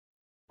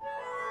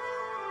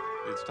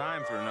It's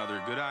time for another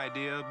good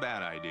idea,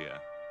 bad idea.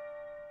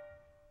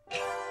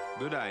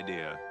 Good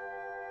idea.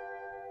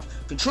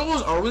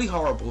 Controllers are really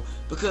horrible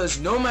because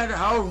no matter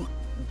how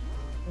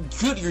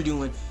good you're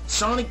doing,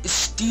 Sonic is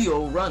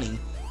still running,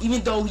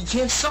 even though he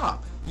can't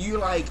stop. You're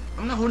like,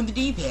 I'm not holding the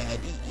D-pad.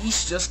 He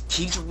just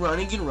keeps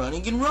running and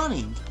running and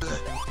running.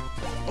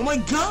 Oh my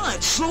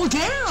god, slow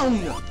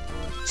down!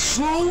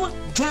 Slow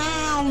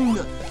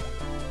down!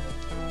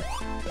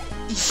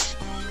 He's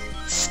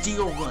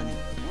still running.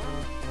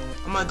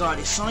 Oh my god,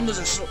 if Sonic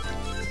doesn't slow...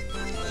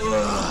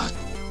 Ugh.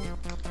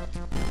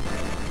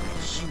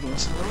 He won't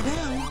slow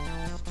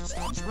down. Just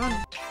keeps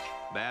running.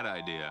 Bad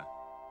idea.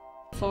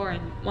 4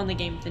 and won the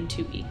game within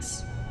 2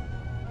 weeks.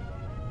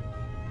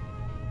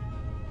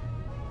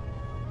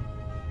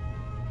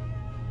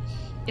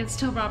 It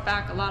still brought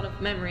back a lot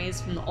of memories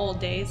from the old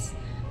days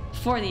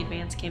before the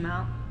Advance came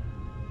out.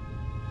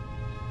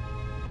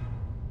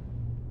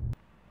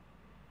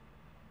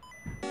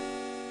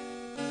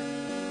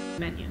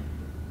 Menu.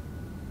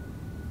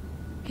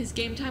 His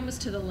game time was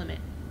to the limit.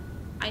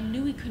 I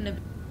knew he couldn't have.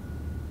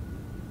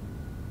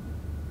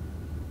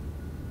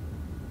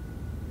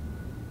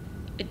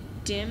 A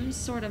dim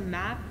sort of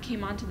map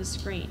came onto the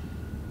screen,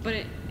 but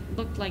it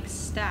looked like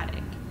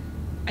static.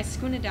 I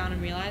squinted down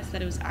and realized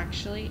that it was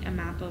actually a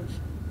map of...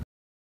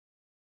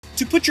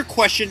 To put your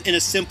question in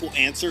a simple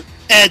answer,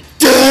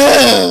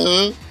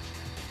 duh!